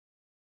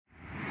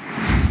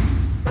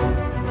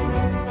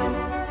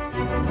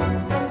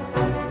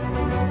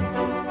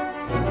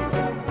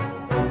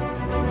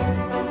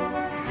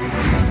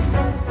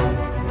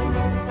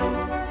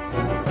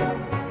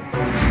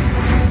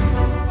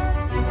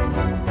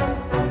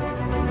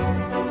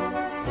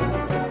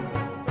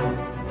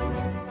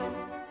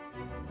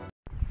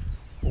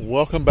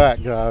Welcome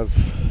back,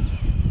 guys.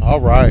 All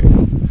right,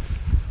 I'm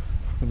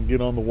gonna get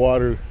on the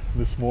water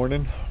this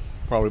morning,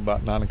 probably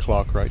about 9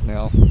 o'clock right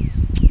now.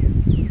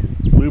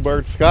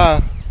 Bluebird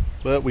sky,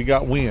 but we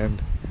got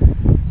wind,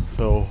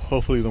 so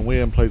hopefully the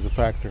wind plays a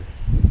factor.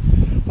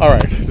 All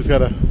right, just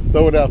gotta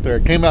throw it out there.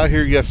 Came out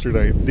here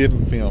yesterday,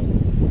 didn't film,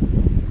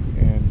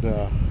 and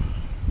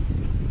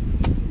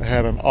I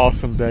had an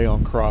awesome day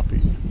on crappie.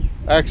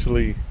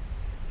 Actually,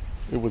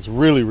 it was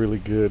really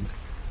good,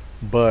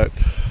 but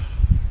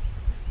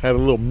had a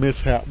little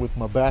mishap with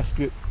my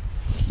basket.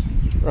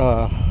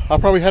 I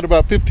probably had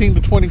about 15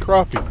 to 20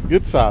 crappie,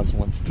 good sized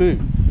ones too.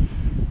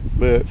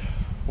 But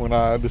when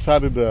I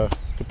decided to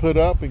put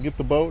up and get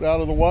the boat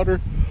out of the water,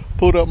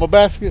 pulled up my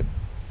basket,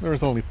 there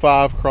was only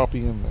 5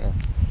 crappie in there.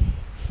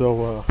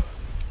 So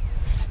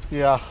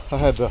yeah, I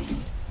had to,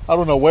 I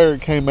don't know where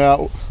it came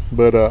out,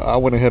 but I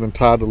went ahead and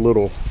tied a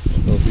little,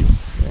 you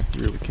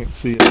really can't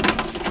see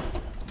it,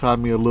 tied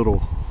me a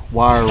little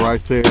wire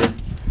right there,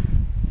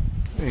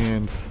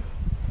 and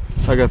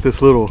I got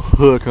this little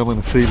hook. I'm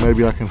going to see,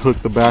 maybe I can hook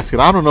the basket.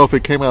 I don't know if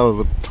it came out of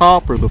the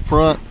top or the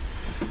front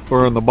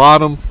or in the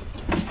bottom,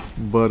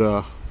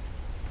 but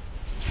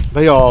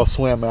they all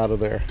swam out of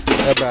there.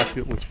 That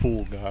basket was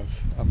full,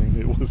 guys. I mean,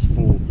 it was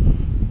full.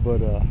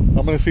 But I'm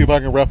going to see if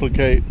I can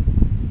replicate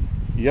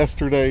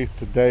yesterday,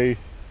 today.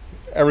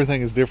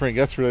 Everything is different.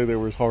 Yesterday there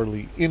was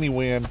hardly any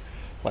wind,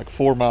 like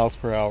 4 miles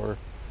per hour,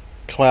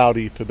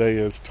 cloudy. Today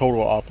is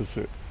total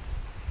opposite,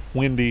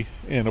 windy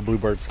and a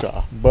bluebird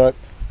sky. But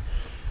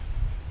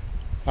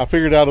I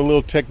figured out a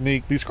little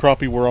technique. These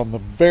crappie were on the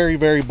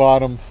very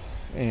bottom,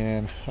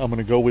 and I'm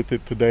going to go with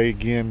it today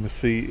again to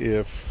see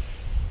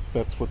if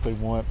that's what they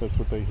want, that's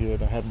what they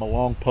hit. I had my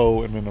long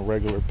pole and then a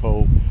regular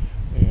pole,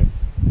 and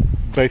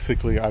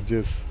basically I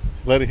just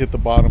let it hit the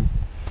bottom,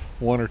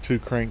 1 or 2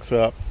 cranks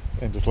up,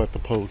 and just let the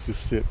poles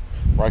just sit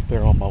right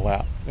there on my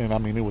lap. And I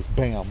mean, it was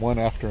bam, one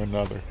after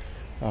another.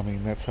 I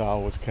mean, that's how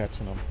I was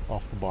catching them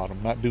off the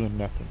bottom, not doing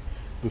nothing.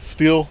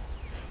 The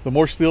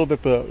more still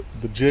that the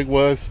jig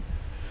was,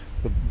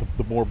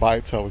 the more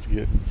bites I was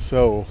getting.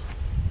 So,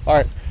 all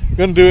right,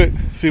 gonna do it,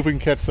 see if we can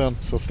catch some.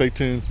 So stay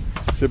tuned,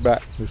 sit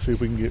back, let's see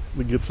if we can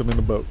get some in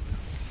the boat.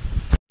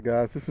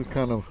 Guys, this is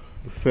kind of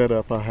the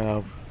setup I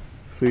have.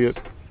 See it?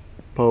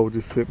 Pole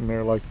just sitting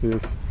there like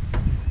this,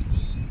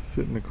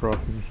 sitting across.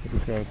 I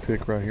just got a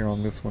tick right here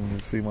on this one. You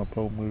see my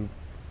pole move.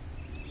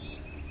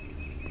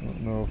 I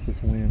don't know if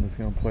this wind is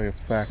gonna play a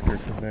factor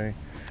today,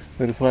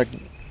 but it's like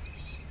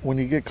when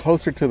you get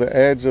closer to the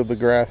edge of the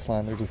grass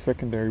line, there's a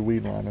secondary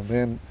weed line, and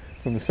then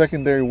from the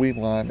secondary weed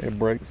line, it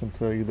breaks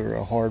into either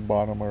a hard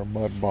bottom or a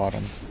mud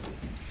bottom.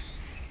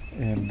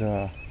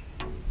 And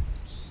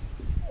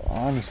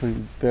honestly,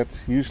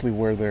 that's usually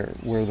where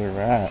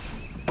they're at.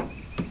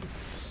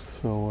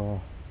 So,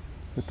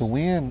 but the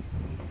wind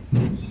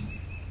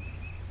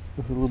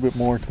was a little bit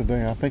more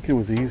today. I think it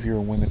was easier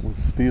when it was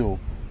still.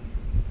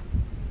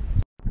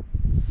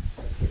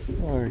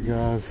 All right,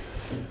 guys,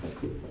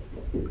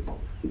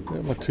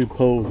 got my 2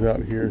 poles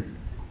out here.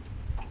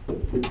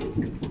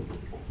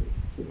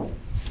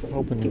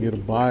 Hoping to get a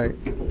bite.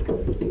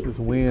 This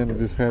wind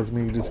just has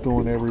me just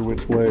going every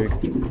which way.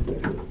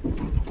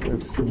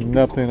 It's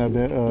nothing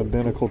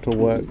identical to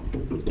what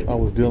I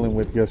was dealing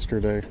with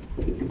yesterday.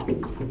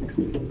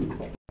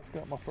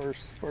 Got my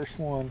first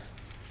one.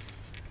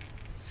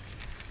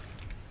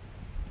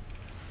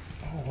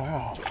 Oh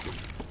wow.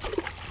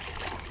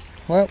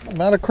 Well,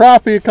 not a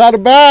crappie, it caught a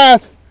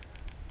bass.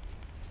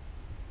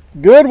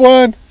 Good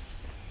one.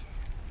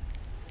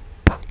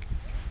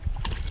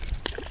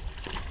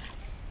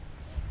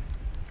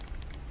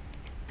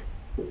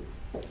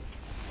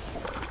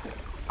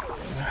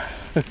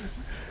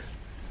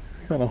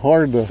 Kind of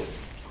hard to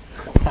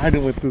hide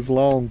him with this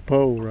long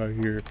pole right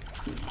here.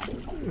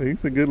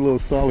 He's a good little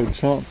solid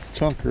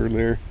chunker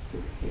there.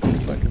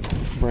 If I can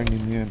bring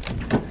him in.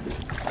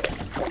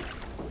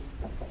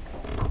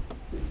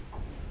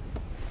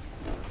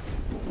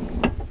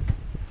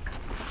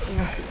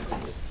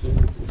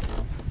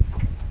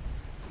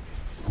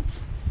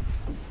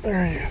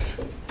 There he is.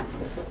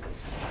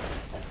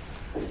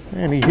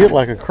 Man, he hit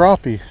like a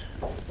crappie.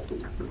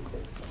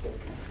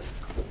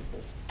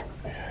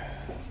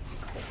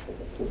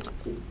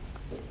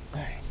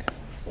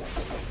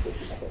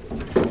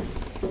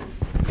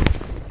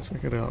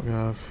 Check it out,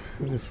 guys.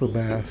 Just a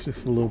bass,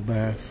 just a little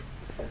bass.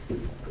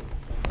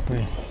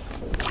 Yeah.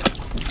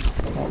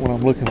 Not what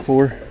I'm looking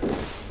for,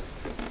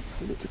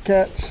 but it's a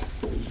catch.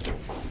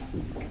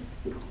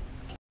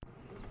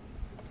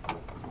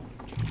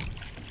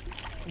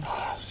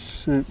 Oh,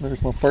 shoot,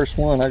 there's my first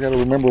one. I got to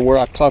remember where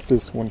I caught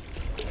this one.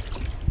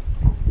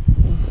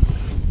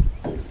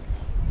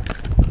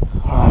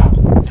 I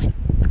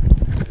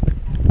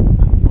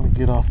want to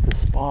get off the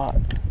spot.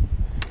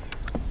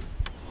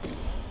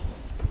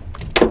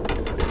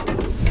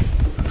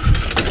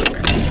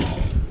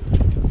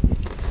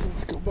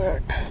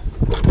 Back.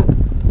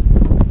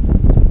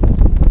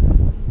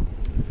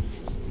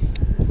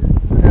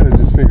 I gotta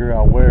just figure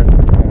out where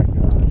they're at,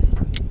 guys.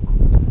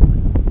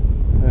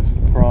 That's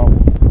the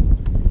problem.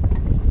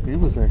 He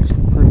was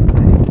actually pretty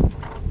deep.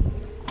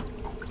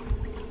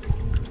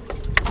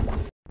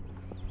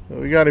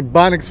 got a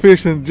Bonix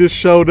Fishing just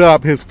showed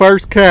up, his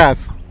first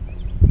cast.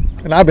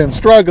 And I've been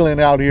struggling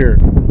out here.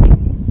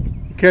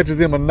 He catches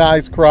him a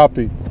nice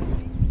crappie.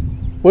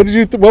 What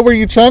were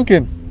you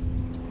chunking?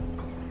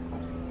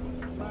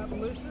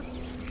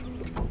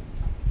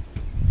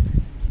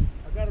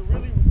 I got a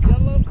really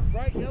yellow,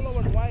 bright yellow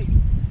and white.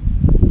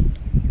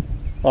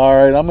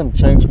 Alright, I'm gonna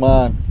change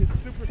mine. It's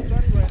super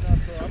sunny right now,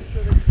 so I'm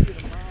sure they can see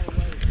it a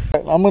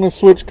mile away. I'm gonna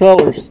switch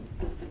colors.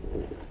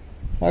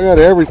 I got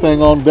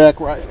everything on deck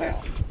right now.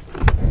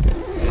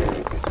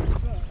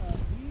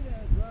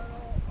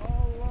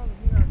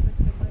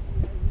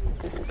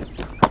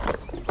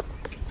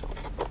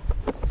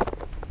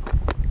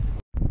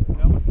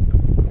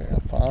 Yeah,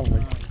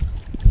 finally.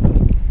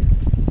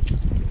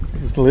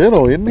 He's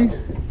little, isn't he?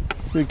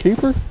 Good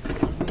keeper?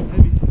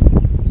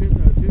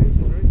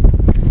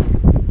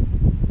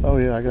 Oh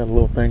yeah, I got a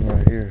little thing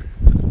right here.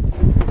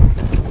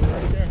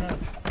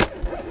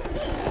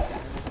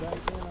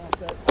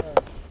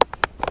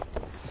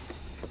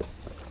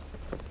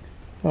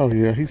 Oh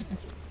yeah, he's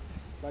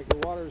like the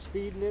water is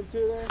feeding into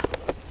there.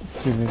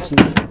 2 inches.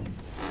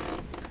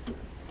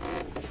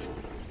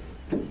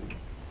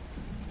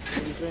 What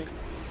do you think?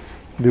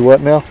 Do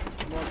what now?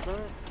 More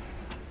current?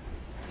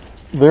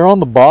 They're on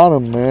the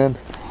bottom, man.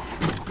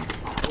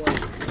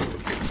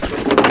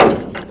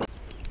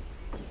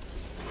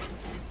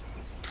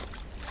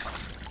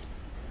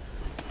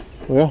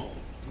 Well,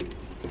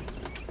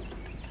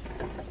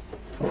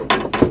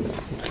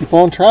 keep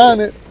on trying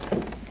it.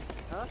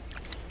 Huh?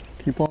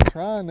 Keep on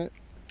trying it.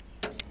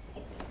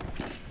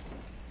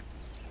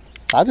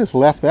 I just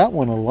left that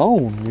one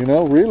alone, you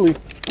know, really.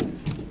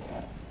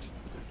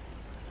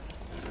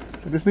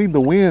 I just need the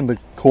wind to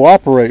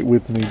cooperate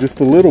with me just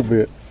a little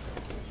bit.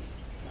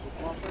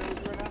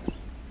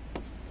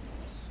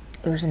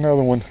 There's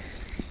another one.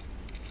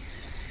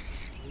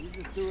 You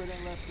just threw it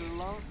and left it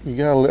alone? You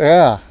gotta,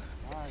 yeah.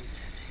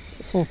 Nice.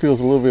 This one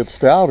feels a little bit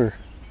stouter.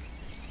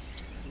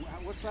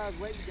 What size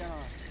weight you got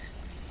on?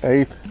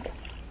 8th.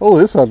 Oh,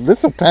 this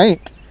a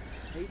tank.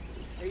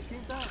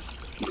 18th ounce?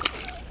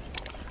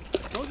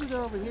 Told you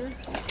they're over here.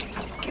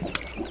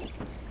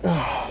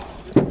 I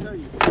tell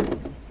you,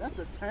 that's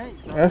a tank,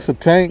 bro. That's a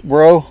tank,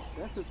 bro.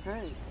 That's a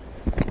tank.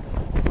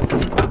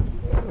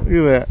 Look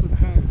at that. That's a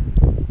tank.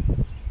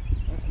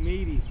 That's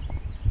meaty.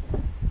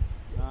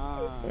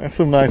 That's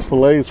some nice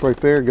fillets right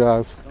there,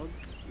 guys.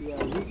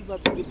 Yeah, he's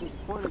about to get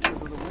disappointed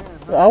because of the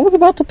wind, huh? I was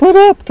about to put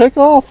up, take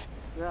off.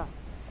 Yeah.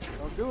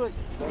 Don't do it.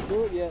 Don't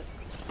do it yet.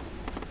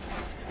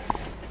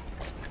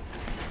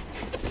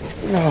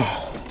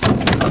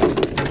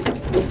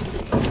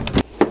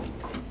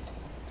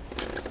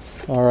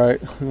 All right,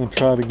 we're gonna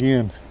try it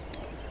again.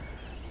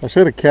 I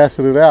should have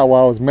casted it out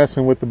while I was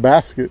messing with the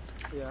basket.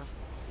 Yeah.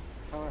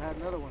 Tyler had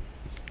another one.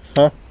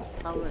 Huh?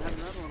 Tyler had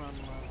another one on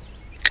the line.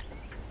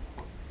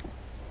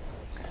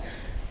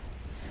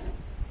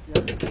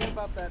 Yeah, the thing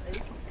about that 8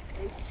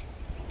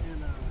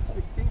 and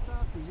 16th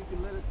ounce is you can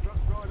let it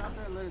throw it out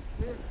there and let it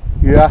sit.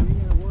 Yeah. You ain't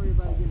gotta worry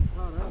about it getting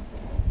caught up.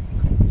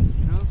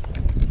 You know?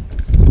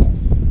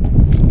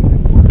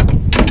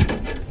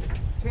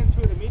 Tend to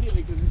it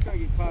immediately because it's gonna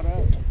get caught up.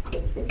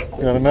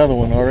 Got another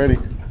one already.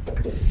 God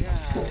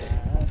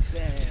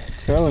damn.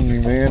 Telling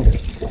you, man.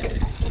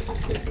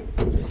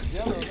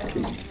 Jello, I gotta take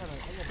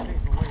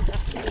it away.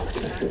 That's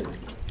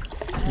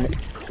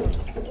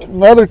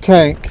Another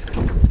tank.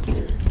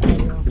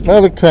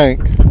 Another tank.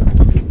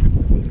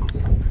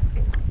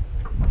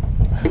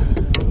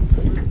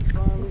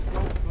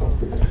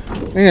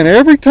 Man,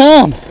 every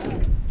time.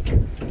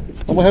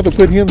 I'm gonna have to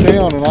put him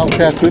down and I'll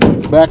cast this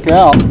back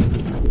out.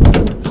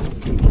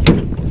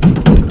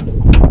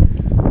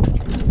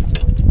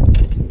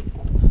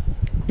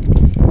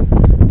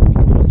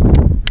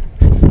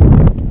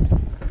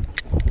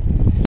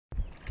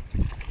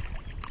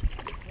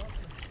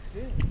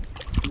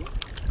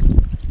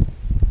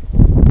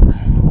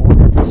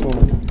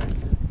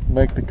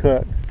 Make the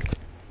cut.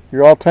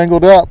 You're all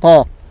tangled up,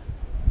 huh?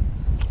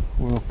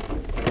 Well,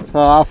 that's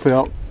how I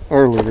felt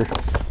earlier.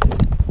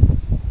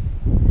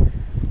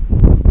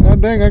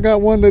 God dang, I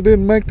got one that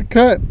didn't make the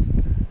cut.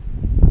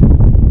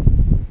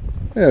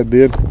 Yeah, it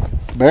did.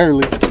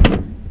 Barely.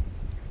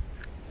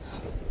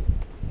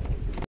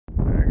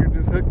 Bagger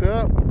just hooked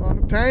up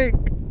on the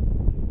tank.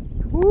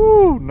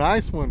 Woo,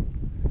 nice one.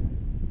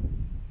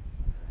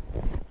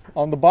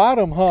 On the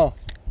bottom, huh?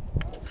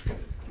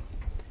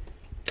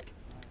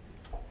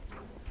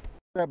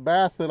 That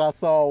bass that I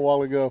saw a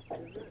while ago.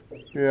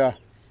 Yeah.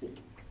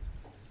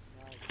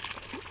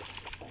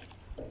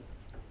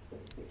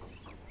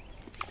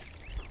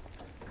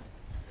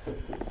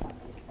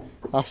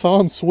 I saw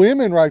him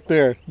swimming right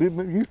there.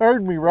 You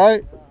heard me,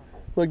 right?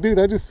 Like, dude,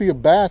 I just see a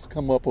bass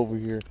come up over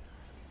here.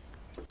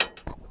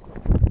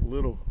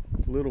 Little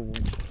one.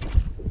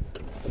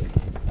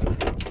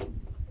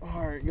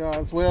 All right,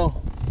 guys.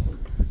 Well,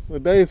 the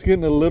day is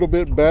getting a little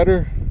bit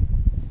better,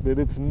 but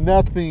it's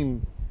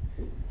nothing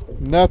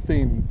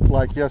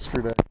like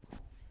yesterday.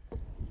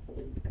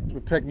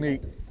 The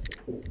technique.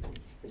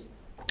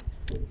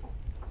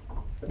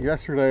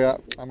 Yesterday,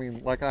 I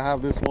mean, like I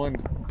have this one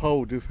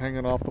pole just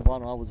hanging off the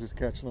bottom. I was just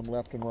catching them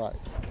left and right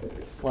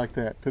like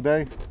that.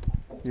 Today,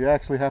 you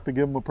actually have to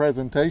give them a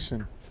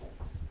presentation.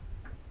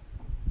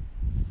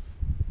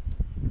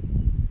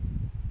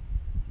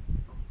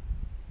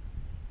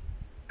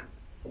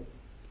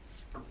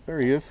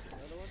 There he is.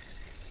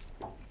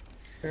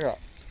 Yeah,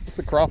 it's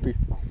a crappie.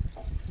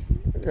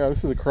 Yeah,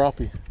 this is a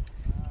crappie.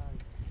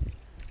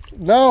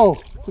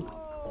 No,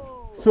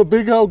 it's a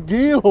big old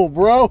gill,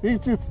 bro. He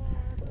just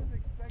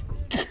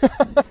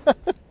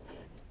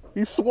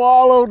he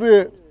swallowed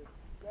it.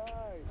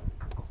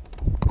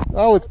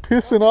 Oh, it's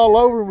pissing all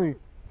over me,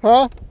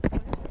 huh?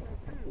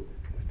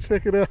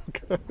 Check it out,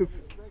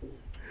 guys.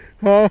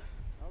 Huh?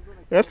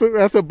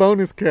 That's a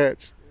bonus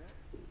catch.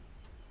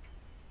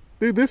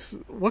 Dude,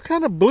 what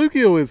kind of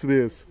bluegill is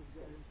this?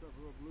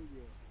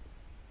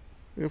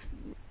 If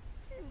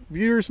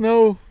viewers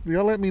know,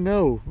 y'all let me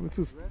know.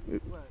 It's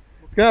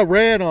got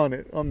red on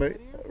it, on the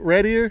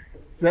red ear.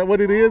 Is that what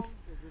it is?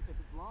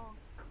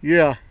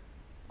 Yeah.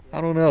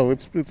 I don't know.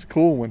 It's a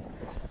cool one.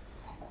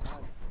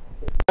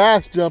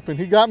 Grass jumping.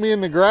 He got me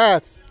in the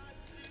grass.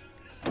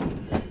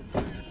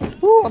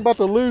 Woo, I'm about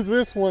to lose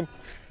this one.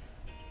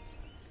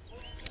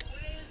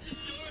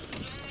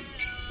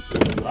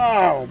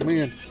 Oh,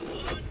 man.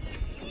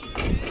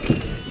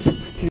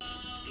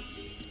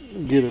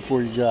 Get it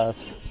for you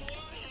guys.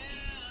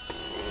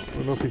 I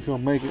don't know if he's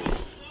gonna make it.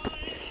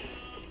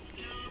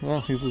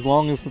 Well, he's as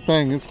long as the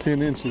thing. It's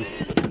 10 inches.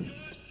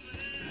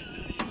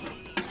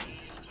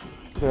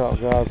 Yeah,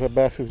 guys, that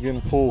basket's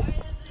getting full.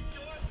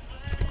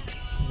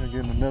 I'm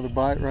getting another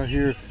bite right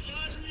here.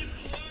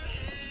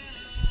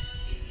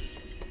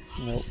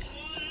 Nope.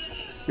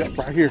 Yep,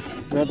 right here.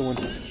 Another one.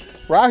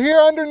 Right here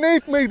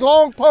underneath me,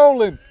 long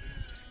poling.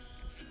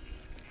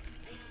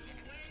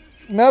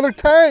 Another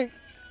tank.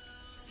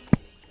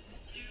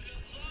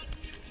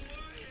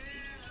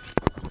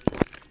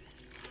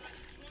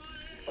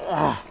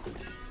 Ah.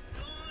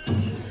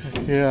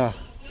 Yeah.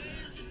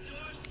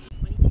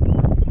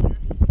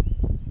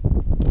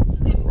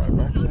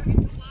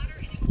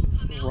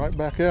 Right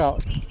back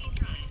out.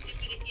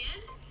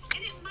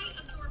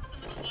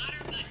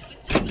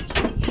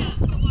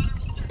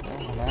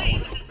 Oh,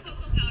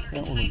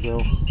 that one will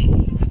go.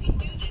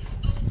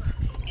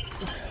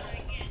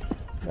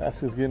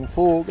 That's just getting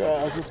full,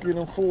 guys. It's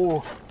getting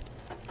full.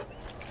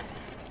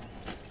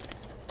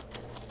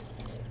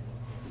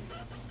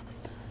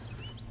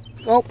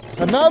 Oh,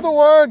 another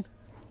one.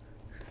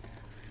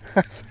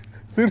 As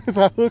soon as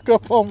I hook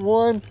up on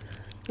one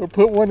or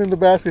put one in the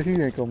basket,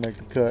 he ain't gonna make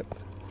the cut.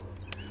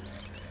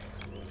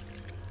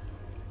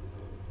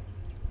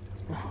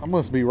 I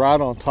must be right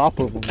on top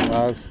of them,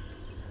 guys.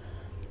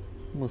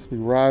 I must be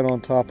right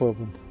on top of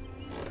them.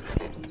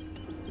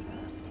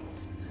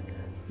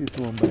 He's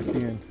going back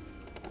in.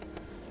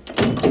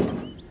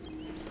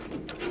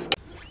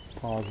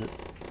 Pause it.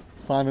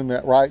 It's finding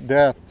that right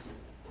depth.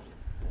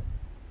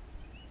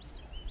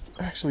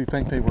 I actually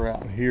think they were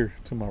out here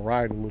to my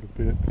right a little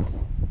bit.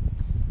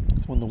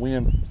 It's when the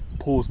wind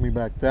pulls me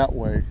back that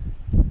way.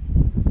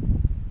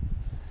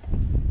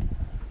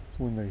 It's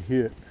when they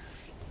hit.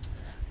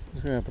 I'm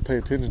just gonna have to pay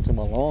attention to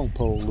my long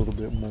pole a little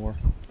bit more.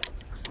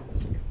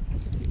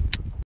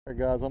 Hey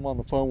guys, I'm on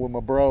the phone with my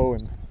bro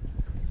and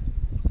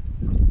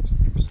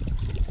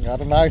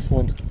got a nice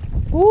one.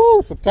 Woo,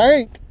 it's a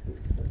tank.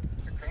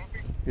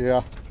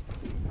 Yeah.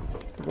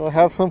 We're gonna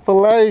have some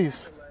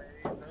fillets.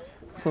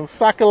 Some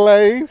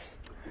sacalets.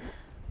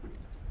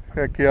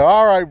 Heck yeah.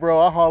 All right, bro.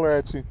 I'll holler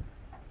at you.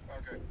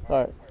 Okay. All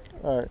right.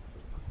 All right.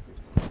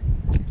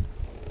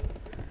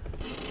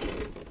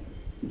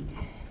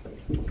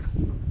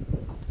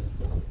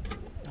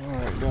 All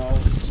right,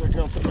 guys. Check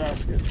out the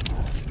basket.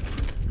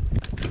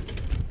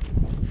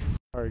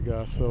 All right,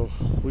 guys. So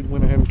we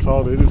went ahead and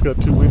called it. It just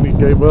got too windy.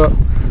 Gave up.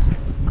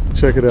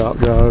 Check it out,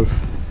 guys.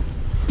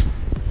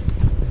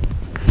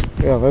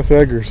 Yeah, that's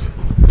Eggers.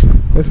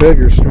 That's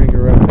Eggers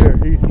stringer right there.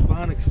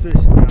 Onyx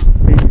fishing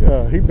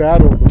now. He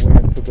battled the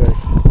wind today.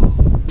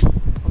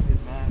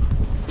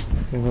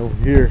 And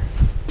over here,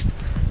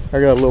 I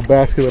got a little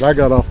basket that I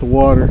got off the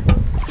water.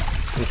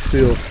 But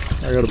still,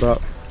 I got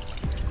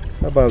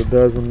about a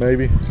dozen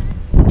maybe.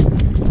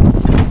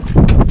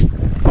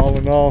 All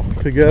in all,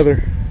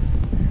 together,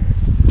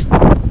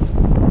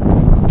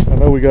 I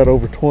know we got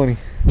over 20.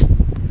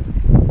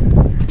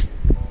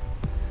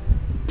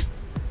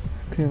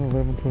 10,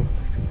 11, 12.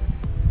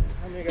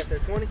 How many got there?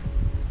 20?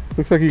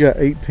 Looks like you got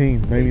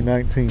 18, maybe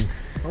 19.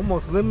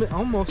 Almost limit.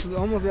 Almost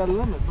got a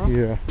limit, bro.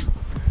 Yeah.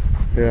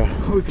 Yeah.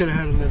 We could have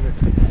had a limit.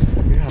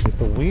 Yeah, but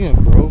the wind,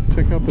 bro.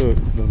 Check out the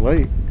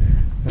lake.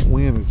 That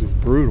wind is just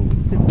brutal.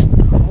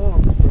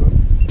 Arms, bro.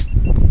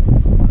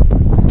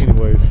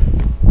 Anyways.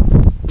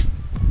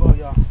 Well,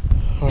 y'all.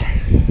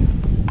 Alright.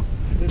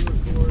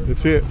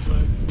 That's it.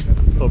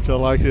 Hope y'all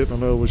like it. I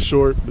know it was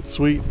short but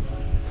sweet.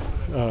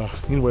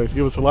 Anyways,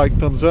 give us a like,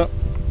 thumbs up.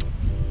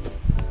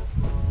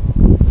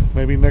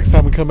 Maybe next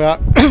time we come out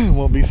it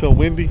won't be so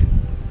windy.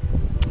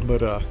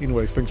 But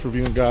anyways, thanks for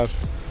viewing, guys.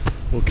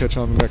 We'll catch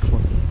you on the next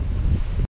one.